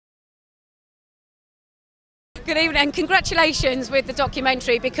Good evening and congratulations with the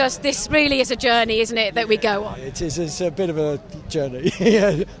documentary, because this really is a journey, isn't it, that we go on? It is. It's a bit of a journey.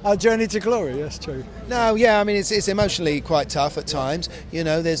 Yeah, our journey to glory. That's true. No, yeah, I mean it's emotionally quite tough at times. You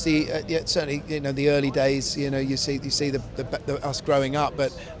know, there's the certainly the early days. You know, you see the us growing up,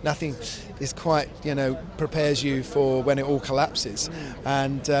 but nothing is quite prepares you for when it all collapses.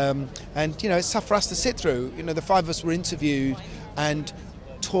 And it's tough for us to sit through. You know, the five of us were interviewed and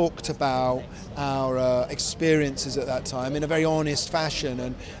talked about our experiences at that time in a very honest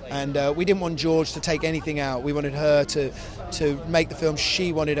fashion, and we didn't want George to take anything out. We wanted her to make the film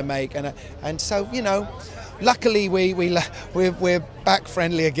she wanted to make, and so luckily we're back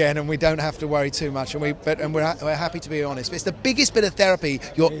friendly again, and we don't have to worry too much, and we're happy to be honest. But it's the biggest bit of therapy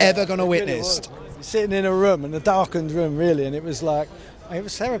you're ever going to witness. Sitting in a room, in a darkened room, really, and it was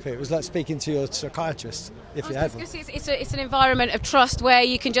therapy. It was like speaking to your psychiatrist, if you had one. It's an environment of trust where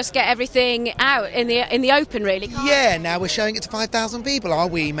you can just get everything out in the open, really. Yeah, now we're showing it to 5,000 people. Are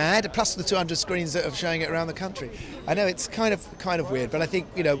we mad? Plus the 200 screens that are showing it around the country. I know it's kind of weird, but I think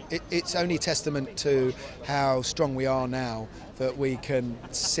it's only testament to how strong we are now that we can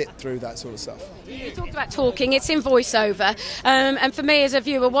sit through that sort of stuff. You talked about talking, it's in voiceover, and for me as a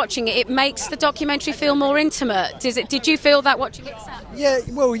viewer watching it, it makes the documentary feel more intimate. Did you feel that watching it? Yeah,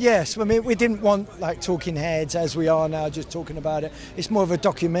 well, yes. I mean, we didn't want like talking heads as we are now, just talking about it. It's more of a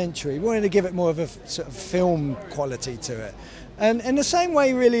documentary. We wanted to give it more of a sort of film quality to it. And in the same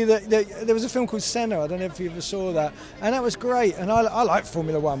way, really, that there was a film called Senna, I don't know if you ever saw that, and that was great. And I like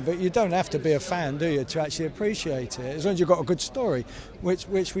Formula One, but you don't have to be a fan, do you, to actually appreciate it, as long as you've got a good story, which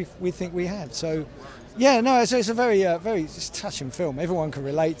we think we had. So, yeah, no, it's a very touching film. Everyone can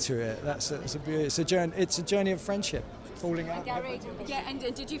relate to it. It's a journey of friendship, falling out. Gary, yeah, and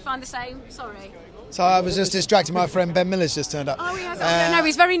did you find the same? Sorry. So I was just distracted. My friend Ben Miller's just turned up. Oh, he has. No,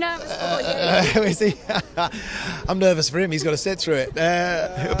 he's very nervous for you. I'm nervous for him. He's got to sit through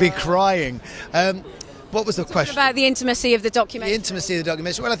it. He'll be crying. What was the question? About the intimacy of the documentary. The intimacy of the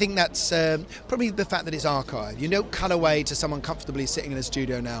documentary. Well, I think that's probably the fact that it's archived. You don't cut away to someone comfortably sitting in a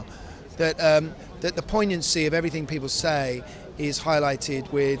studio now. That the poignancy of everything people say is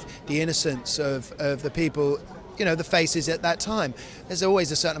highlighted with the innocence of the people. The faces at that time. There's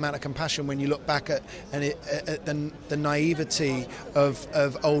always a certain amount of compassion when you look back at the naivety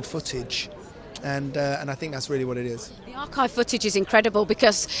of old footage, and I think that's really what it is. The archive footage is incredible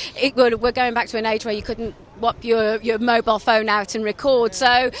because we're going back to an age where you couldn't whip your mobile phone out and record.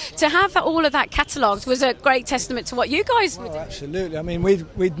 So to have all of that catalogued was a great testament to what you guys were doing. Absolutely. I mean,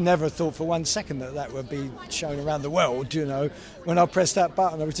 we'd never thought for 1 second that would be shown around the world. When I pressed that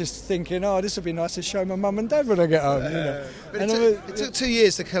button, I was just thinking, this would be nice to show my mum and dad when I get home. But it took 2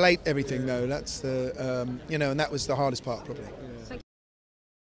 years to collate everything, though. That's and that was the hardest part, probably.